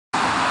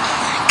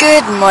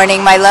Good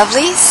morning, my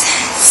lovelies.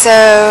 So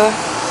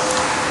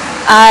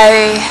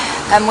I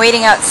am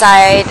waiting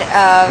outside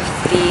of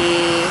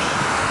the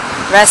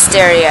rest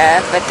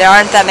area, but there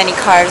aren't that many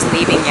cars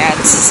leaving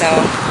yet, so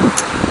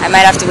I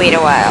might have to wait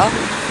a while.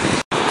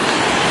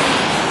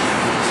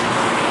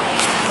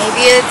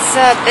 Maybe it's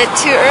a bit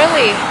too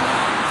early.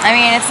 I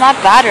mean, it's not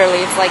that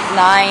early, it's like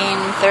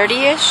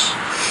 9:30ish.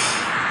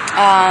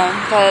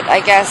 But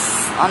I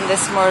guess on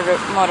this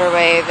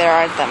motorway there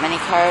aren't that many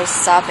cars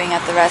stopping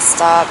at the rest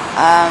stop.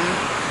 I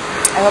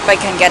hope I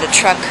can get a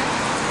truck,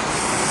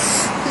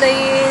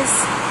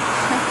 please.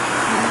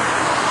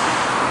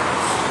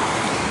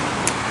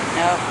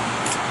 Nope.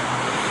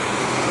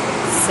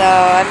 So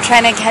I'm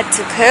trying to get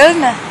to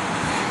Köln,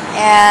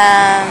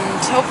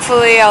 and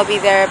hopefully I'll be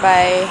there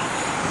by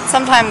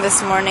sometime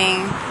this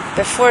morning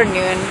before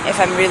noon if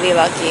I'm really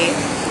lucky.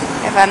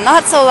 If I'm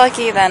not so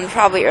lucky, then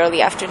probably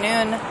early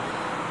afternoon.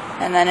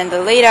 And then in the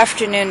late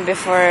afternoon,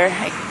 before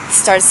it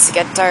starts to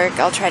get dark,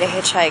 I'll try to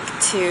hitchhike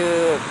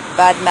to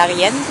Bad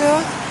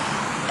Marienberg.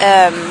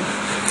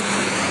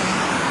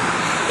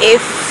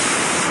 If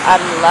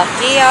I'm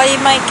lucky, I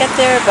might get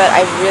there, but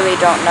I really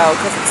don't know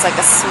because it's like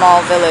a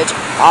small village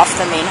off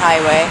the main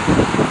highway.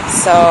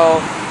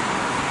 So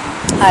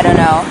I don't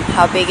know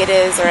how big it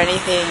is or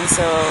anything,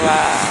 so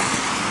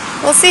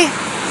we'll see.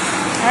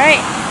 Alright,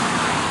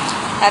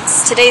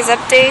 that's today's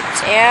update,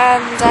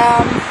 and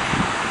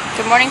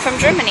good morning from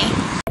Germany.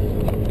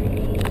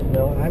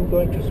 No, I'm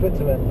going to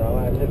Switzerland now.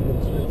 I live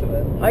in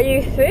Switzerland. Are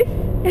you Swiss?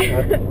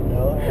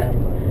 No,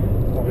 I'm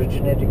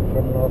originating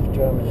from North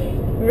Germany.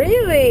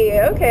 Really?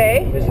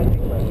 Okay.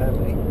 Visiting my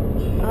family.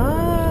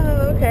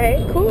 Ah,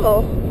 okay,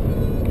 cool.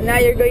 Now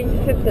you're going to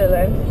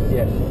Switzerland?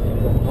 Yes,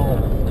 from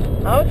home.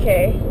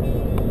 Okay.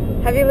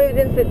 Have you lived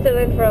in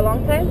Switzerland for a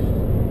long time?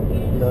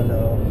 No.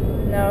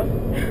 No.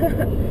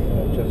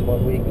 Just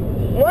 1 week.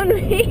 1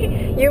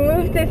 week? You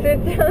moved to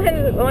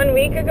Switzerland 1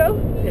 week ago?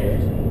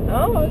 Yes.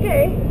 Oh,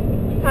 okay.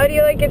 How do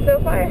you like it so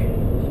far?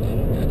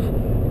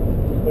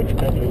 Which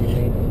country you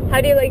mean?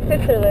 How do you like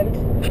Switzerland?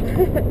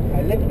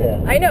 I live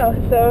there. I know,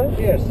 so...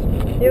 Yes.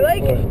 You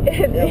like it?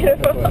 It's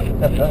beautiful.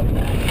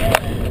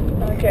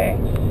 Okay.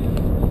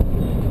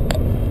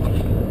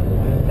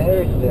 I'm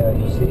married there,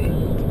 you see.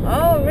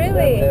 Oh,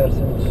 really? I'm there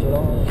since a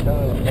long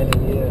time, many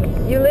years.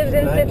 You lived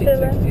in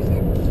Switzerland? 1966.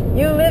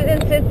 You lived in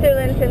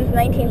Switzerland since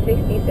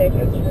 1966?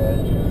 That's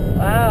right.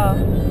 Wow,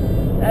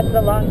 that's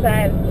a long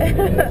time. Yes. I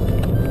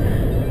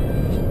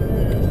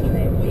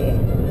see.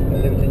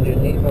 I lived in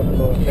Geneva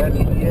for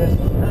 13 years.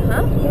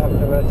 Uh-huh.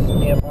 Afterwards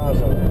near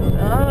Basel.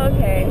 Oh,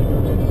 okay.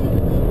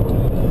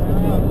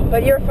 Oh.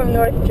 But you're from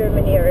North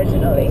Germany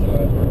originally? That's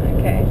right.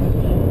 Okay.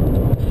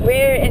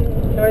 Where in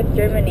North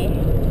Germany?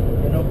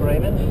 You know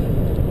Bremen?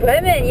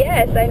 Bremen,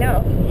 yes, I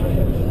know.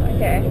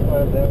 Okay.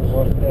 Well, there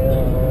was there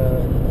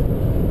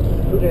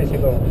 2 days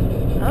ago.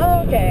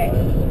 Oh, okay.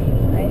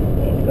 I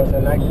see. Because I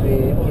like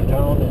the old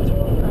town and so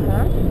on.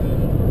 Uh-huh.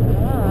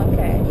 Oh,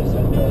 okay. The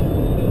center.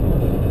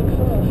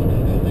 Cool.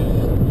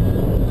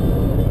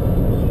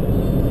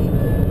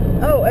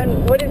 Oh, and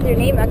what is your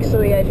name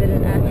actually? I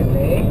didn't ask. My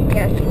name?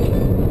 Yes.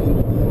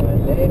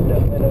 My name,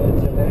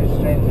 it's a very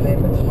strange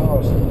name. It's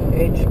Horst.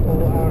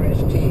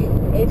 H-O-R-S-T.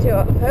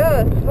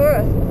 Horst.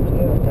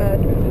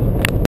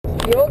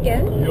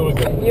 Jürgen?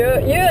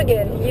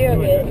 Jürgen.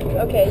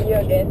 Okay,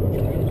 Jürgen.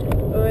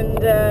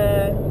 Und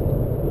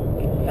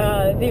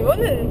Sie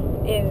wohnen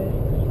in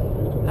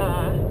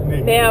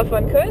näher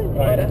von Köln,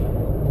 Nein. oder?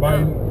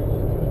 Mein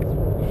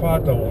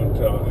Vater wohnt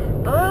da.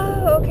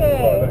 Ah, Ich okay.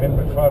 war dahin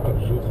mit Vater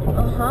besuchen.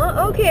 Aha,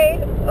 okay.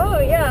 Oh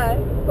ja,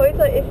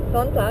 heute ist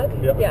Sonntag.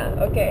 Ja. Ja,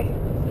 okay.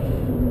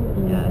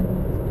 Ja.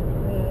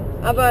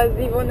 Aber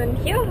Sie wohnen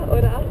hier,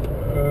 oder?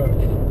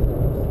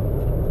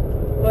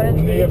 In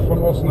der Nähe von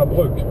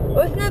Osnabrück.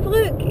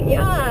 Osnabrück,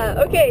 ja,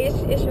 okay,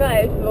 ich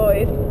weiß, wo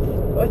ist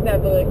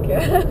Osnabrück.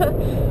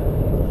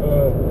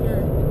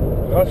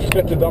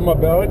 Raststätte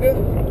Dammerberge.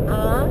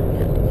 Ah.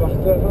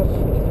 Sagt er was?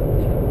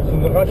 So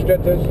eine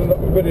Raststätte ist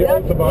über die Ja,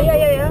 Autobahn. ja.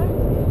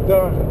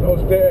 Da,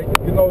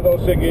 genau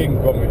aus der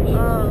Gegend komme ich.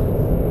 Ah.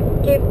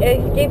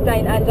 Es gibt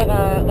ein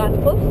anderer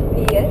Rasthof,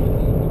 wie jetzt,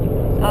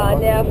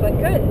 näher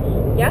von Köln,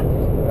 ja? Ja.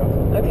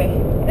 Okay.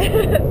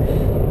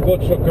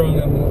 Kurz vor Köln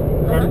in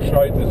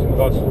Remscheid ist ein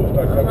Rasthof,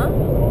 da kann man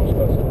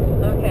rauslassen.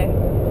 Okay.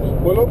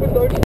 Urlaub in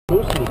Deutschland?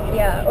 Lucy.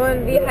 Ja,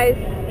 und wie heißt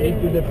Ich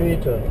bin der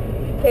Peter.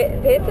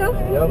 Peter?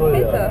 Jawohl,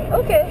 Peter, ja.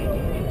 okay.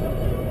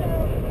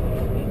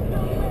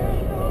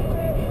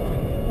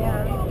 Ja.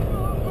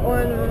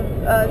 Und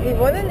Sie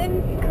wohnen in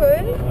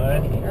Köln?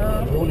 Nein. Ja.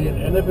 Ich wohne in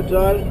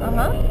Ennepetal.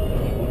 Aha.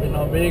 Und bin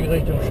am Weg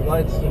Richtung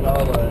Schweiz zum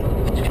Arbeiten.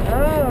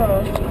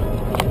 Oh.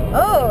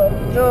 Oh,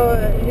 so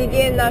Sie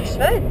gehen nach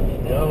Schweiz?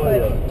 Jawohl,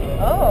 ja.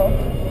 Oh.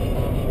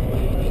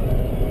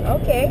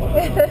 Okay.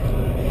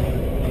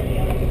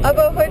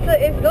 Aber heute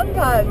ist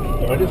Sonntag.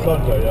 Heute ist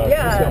Sonntag, ja. Ja. Ich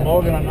muss ja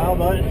morgen an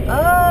Arbeiten.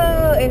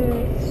 Ah, in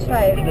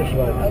Schweiz. In der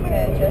Schweiz.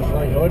 Okay, Dann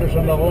fahre ich heute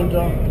schon da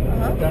runter. Aha.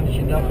 Dann kann ich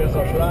die Nacht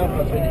besser schlafen,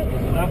 als wenn ich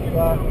die Nacht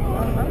fahre.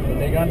 Aha. Bin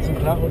den ganzen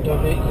Tag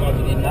unterwegs,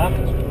 also die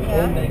Nacht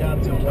und den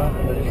ganzen Tag.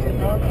 Und das ist dann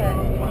Okay.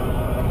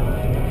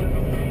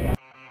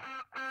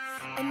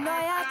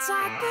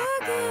 Tag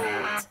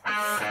beginnt.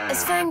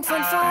 Es fängt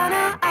von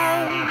vorne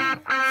an.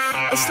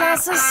 Ich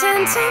lass es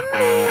hinter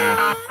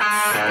mir.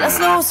 Lass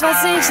los,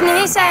 was ich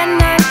nicht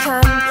ändern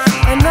kann.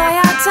 Ein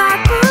neuer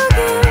Tag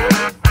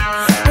beginnt.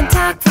 Ein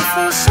Tag für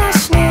frischer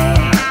Schnee.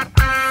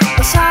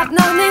 Ich hab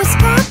noch nichts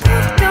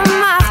kaputt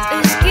gemacht.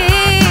 Ich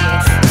geh.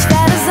 Ich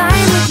werde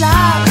sein wie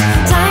Glas,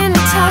 sein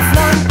wie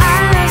Teflon.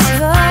 Alles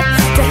wird,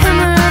 der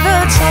Himmel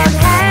wird schon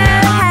hell,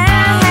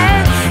 hell,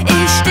 hell.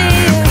 Ich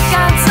stehe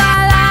ganz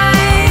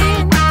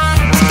allein.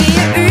 Ich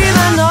gehe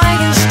über neu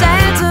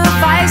gestellte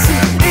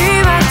Weichen,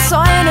 über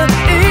Zäune,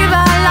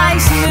 über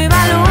Leichen,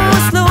 über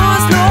los,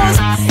 los, los.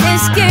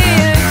 Ich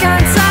gehe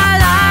ganz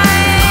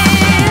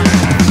allein.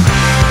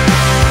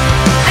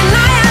 Ein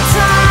neuer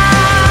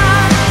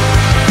Tag,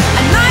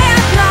 ein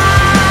neuer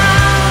Plan,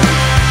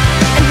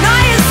 ein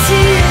neues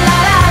Ziel, la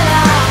la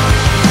la.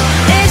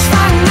 Ich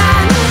fang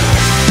an.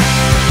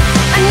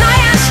 Ein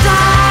neuer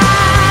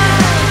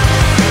Start,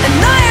 ein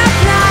neuer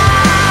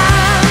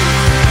Plan,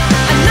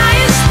 ein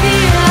neues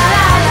Spiel, la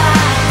la la.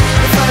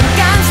 Wir fangen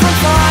ganz von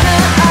vorne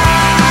an.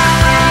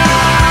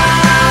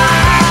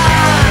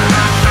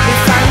 Wir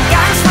fangen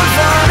ganz von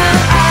vorne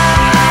an.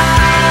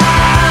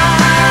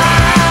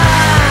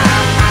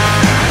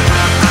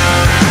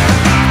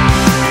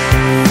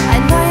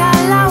 Ein neuer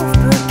Lauf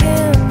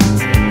beginnt,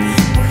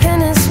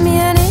 wohin ist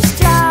mir nicht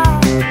klar.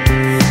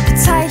 Die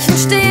Zeichen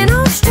stehen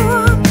auf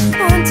Sturm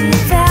und die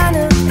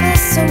Ferne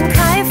bis zum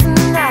Greifen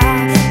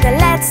nah. Der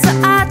letzte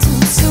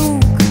Atemzug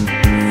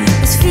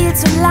ist viel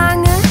zu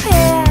lange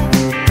her.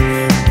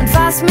 Und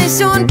was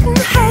mich unten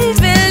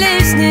hält, will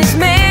ich nicht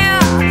mehr.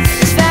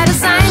 Ich werde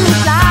sein wie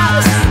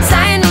Glas,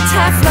 sein wie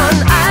Teflon.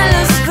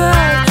 Alles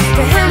wird,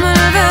 der Himmel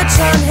wird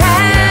schon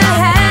hell,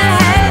 hell,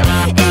 hell.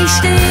 Ich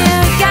stehe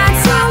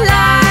ganz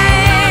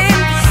allein.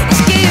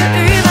 Ich gehe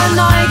über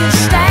neu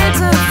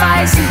gestellte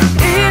Weichen,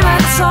 über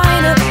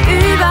Zäune,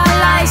 über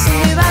Leichen,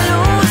 über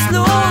los,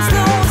 los,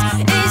 los.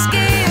 Ich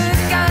gehe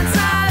ganz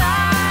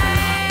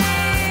allein.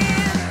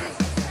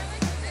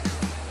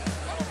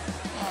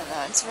 Oh no,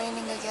 it's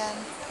raining again.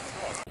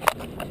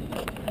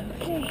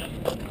 Okay.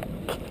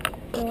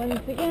 So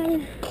once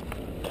again,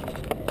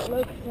 it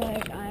looks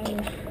like I'm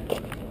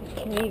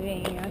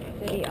leaving a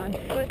city on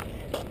foot.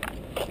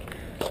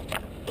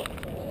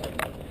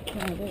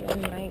 Rather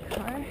than my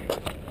car.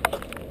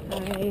 I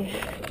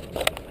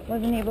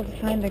wasn't able to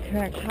find the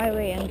correct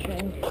highway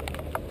entrance,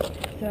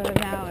 so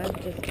now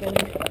I've just been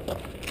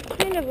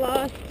kind of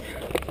lost,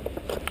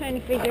 trying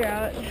to figure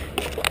out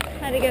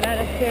how to get out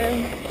of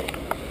here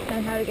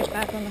and how to get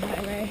back on the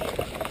highway.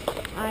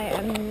 I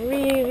am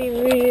really,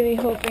 really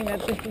hoping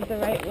that this is the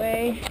right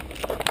way,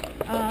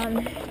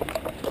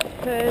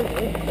 because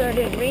it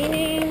started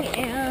raining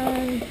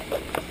and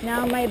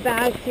now my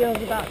bag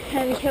feels about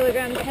 10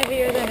 kilograms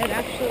heavier than it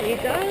actually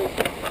does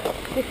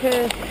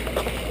because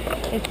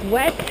it's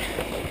wet,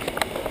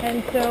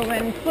 and so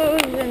when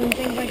clothes and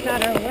things like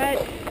that are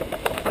wet,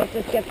 it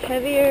just gets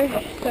heavier.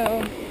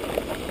 So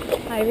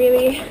I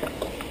really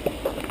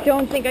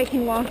don't think I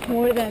can walk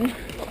more than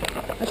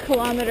a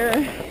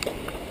kilometer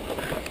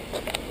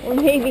or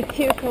maybe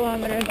 2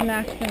 kilometers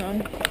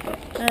maximum,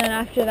 and then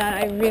after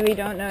that I really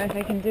don't know if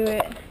I can do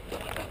it.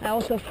 I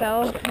also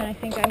fell and I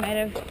think I might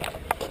have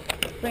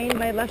sprained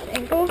my left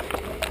ankle,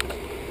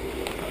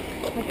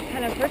 like it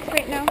kind of hurts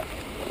right now,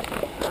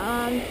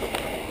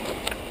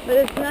 but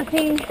it's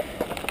nothing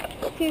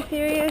too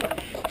serious.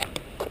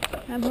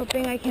 I'm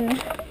hoping I can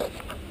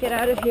get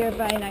out of here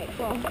by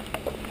nightfall.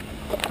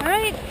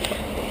 Alright,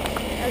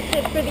 that's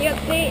it for the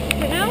update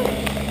for now.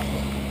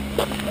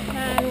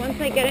 And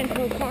once I get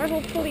into a car,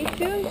 hopefully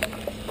soon,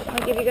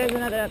 I'll give you guys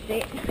another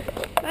update.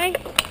 Bye!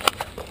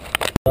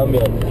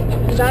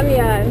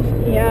 Damian,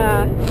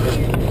 yeah.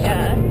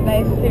 Yeah,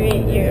 nice to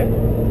meet you.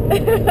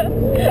 Nice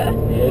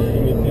to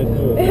meet you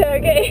too.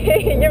 Okay,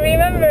 you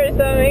remember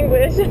some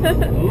English.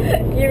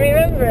 You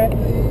remember?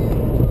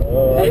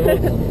 I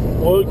was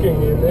working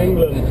in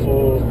England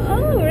for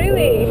Oh,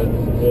 really?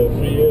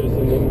 3 years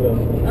in England.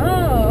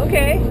 Oh,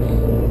 okay.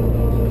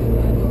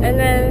 And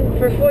then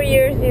for 4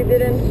 years you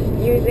didn't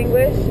use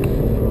English?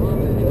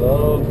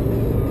 Yeah.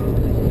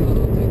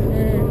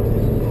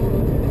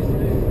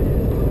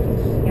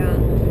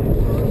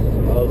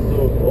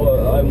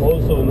 I'm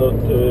also not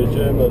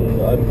German.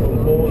 I'm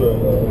from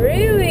Poland.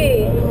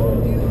 Really?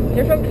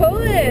 You're from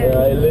Poland? Yeah,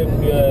 I live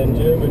here in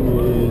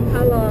Germany.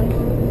 How long?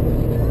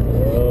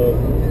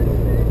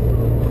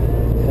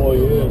 4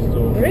 years. So.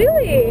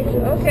 Really?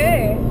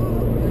 Okay.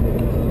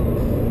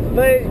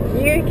 But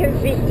you can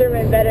speak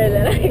German better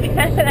than I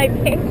can, I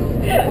think.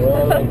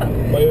 Well,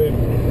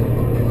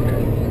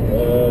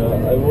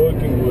 I'm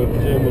working with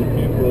German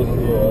people,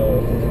 so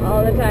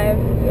all the time?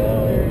 Yeah.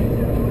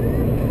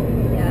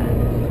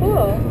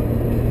 Cool.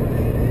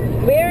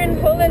 Where in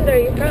Poland are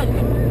you from?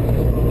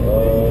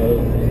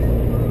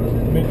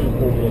 Middle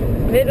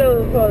Poland.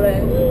 Middle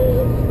Poland.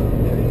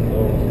 So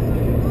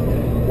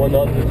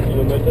 100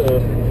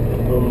 kilometers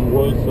from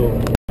Warsaw.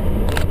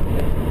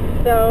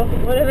 So,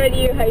 what about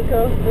you,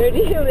 Heiko? Where do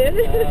you live?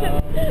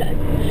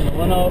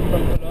 1 hour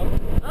from Cologne.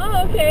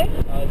 Oh, okay.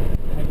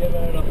 Have you ever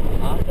heard of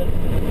Aachen?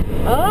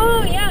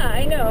 Oh yeah,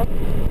 I know.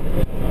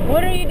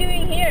 What are you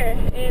doing here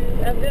in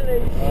a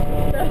village,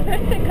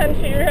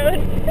 country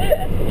road?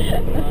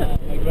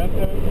 My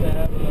grandparents, they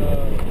have a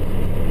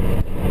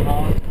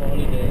house for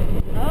holiday.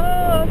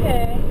 Oh,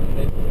 okay.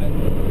 They spend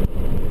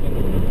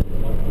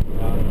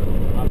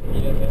half a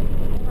year there.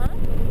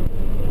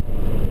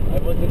 I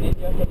was in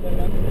India for 10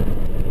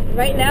 months.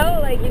 Right now,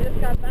 like you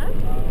just got back?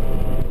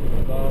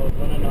 About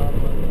 1.5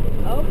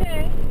 months.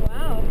 Okay,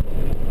 wow.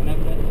 And I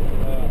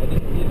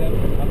didn't see them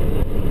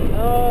after.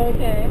 Oh,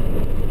 okay.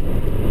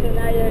 So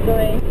now you're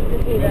going to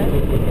see them.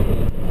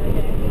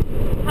 Okay.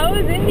 How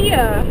was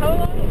India? How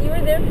long? You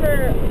were there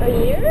for a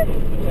year? 10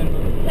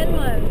 months. 10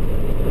 months.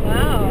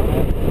 Wow.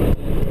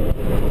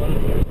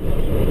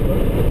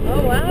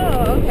 Oh,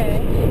 wow. Okay.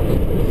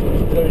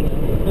 Very nice.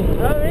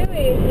 Oh,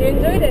 really? You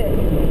enjoyed it?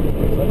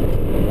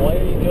 Why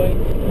are you going?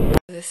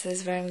 This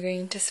is where I'm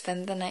going to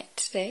spend the night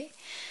today.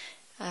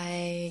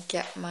 I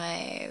get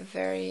my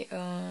very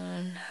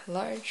own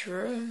large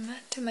room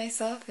to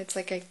myself. It's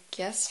like a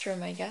guest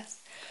room, I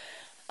guess.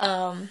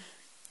 I'm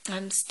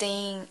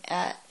staying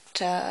at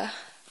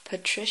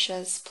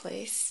Patricia's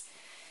place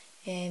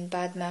in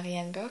Bad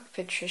Marienberg.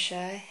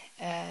 Patricia,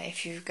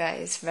 if you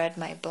guys read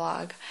my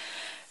blog,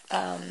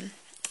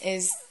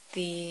 is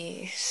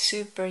the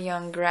super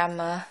young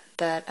grandma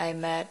that I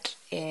met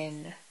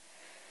in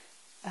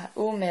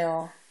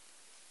Umeå.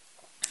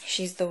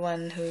 She's the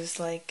one who's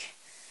like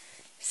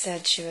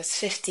said she was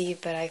 50,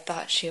 but I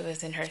thought she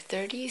was in her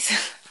 30s,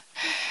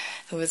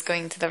 who was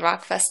going to the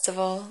rock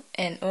festival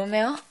in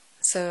Umeå.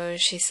 So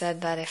she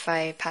said that if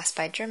I passed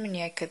by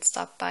Germany, I could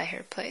stop by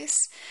her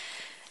place.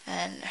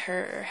 And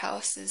her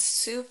house is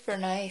super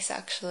nice,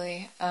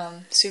 actually.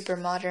 Super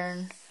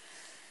modern.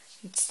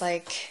 It's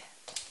like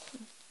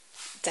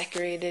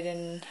decorated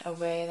in a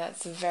way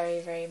that's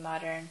very, very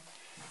modern.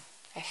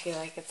 I feel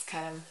like it's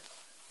kind of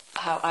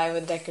how I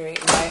would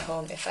decorate my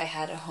home if I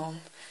had a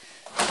home.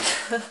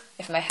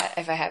 if I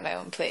had my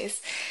own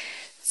place.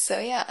 So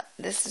yeah,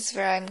 this is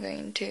where I'm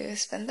going to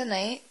spend the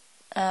night.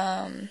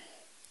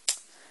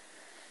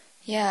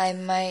 Yeah, I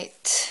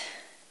might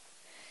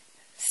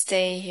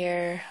stay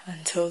here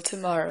until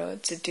tomorrow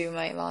to do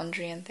my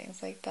laundry and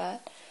things like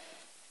that.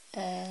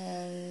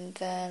 And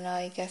then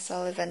I guess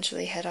I'll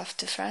eventually head off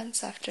to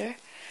France after.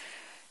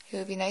 It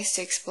would be nice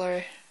to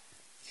explore.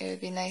 It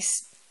would be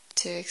nice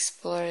to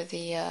explore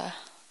the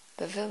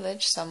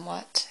village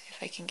somewhat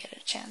if I can get a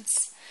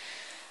chance.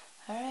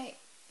 Alright,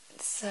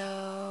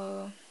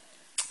 so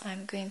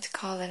I'm going to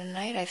call it a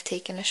night. I've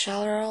taken a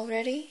shower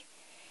already,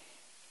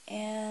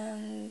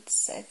 and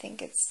I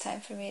think it's time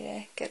for me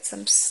to get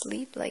some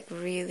sleep, like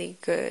really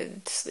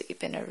good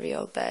sleep in a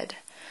real bed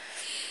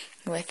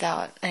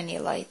without any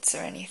lights or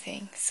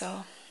anything,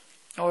 so,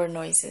 or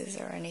noises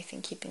or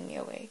anything keeping me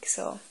awake.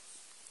 So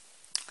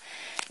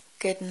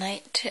good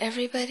night to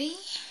everybody.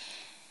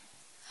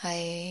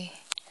 I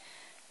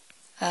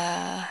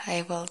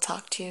will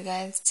talk to you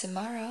guys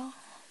tomorrow.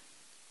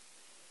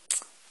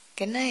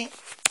 Good night.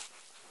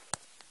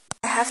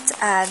 I have to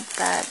add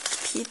that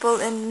people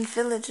in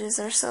villages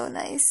are so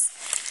nice.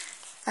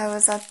 I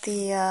was at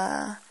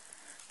the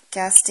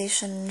gas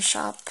station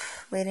shop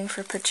waiting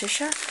for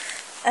Patricia,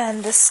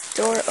 and the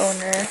store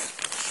owner,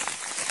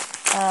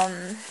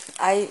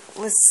 I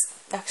was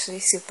actually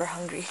super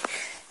hungry,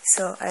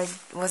 so I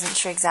wasn't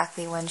sure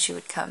exactly when she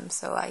would come,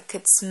 so I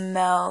could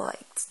smell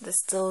like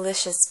this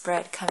delicious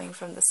bread coming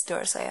from the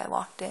store, so I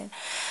walked in,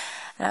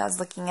 and I was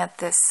looking at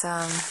this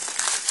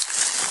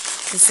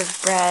piece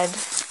of bread,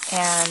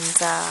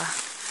 and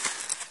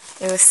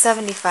it was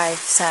 75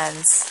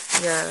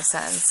 euro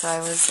cents, so I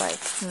was like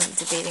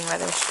debating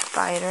whether I should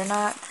buy it or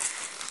not,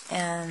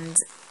 and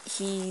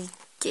he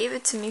gave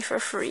it to me for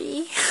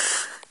free.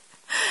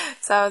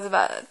 So I was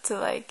about to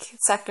like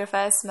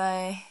sacrifice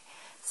my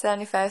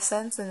 75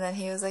 cents, and then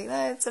he was like,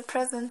 no, it's a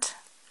present,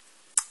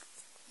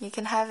 you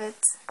can have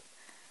it.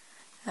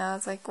 And I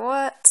was like,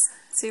 what?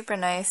 Super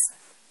nice.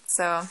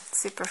 So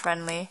super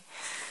friendly.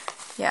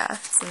 Yeah,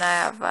 so now I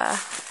have a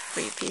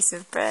free piece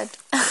of bread.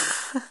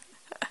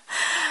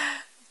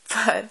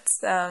 But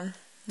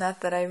not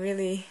that I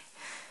really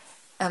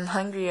am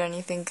hungry or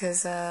anything,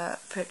 because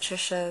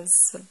Patricia's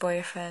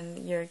boyfriend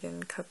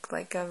Jürgen cooked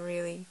like a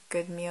really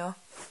good meal,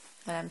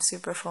 and I'm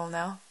super full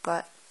now,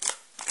 but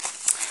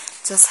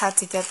just had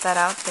to get that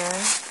out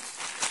there.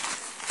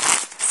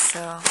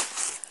 So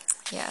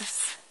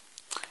yes,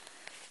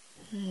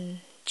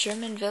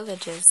 German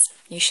villages,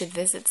 you should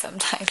visit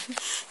sometime.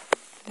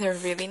 They're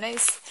really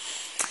nice.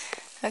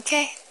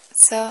 Okay,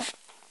 so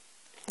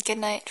good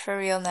night for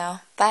real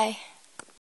now. Bye.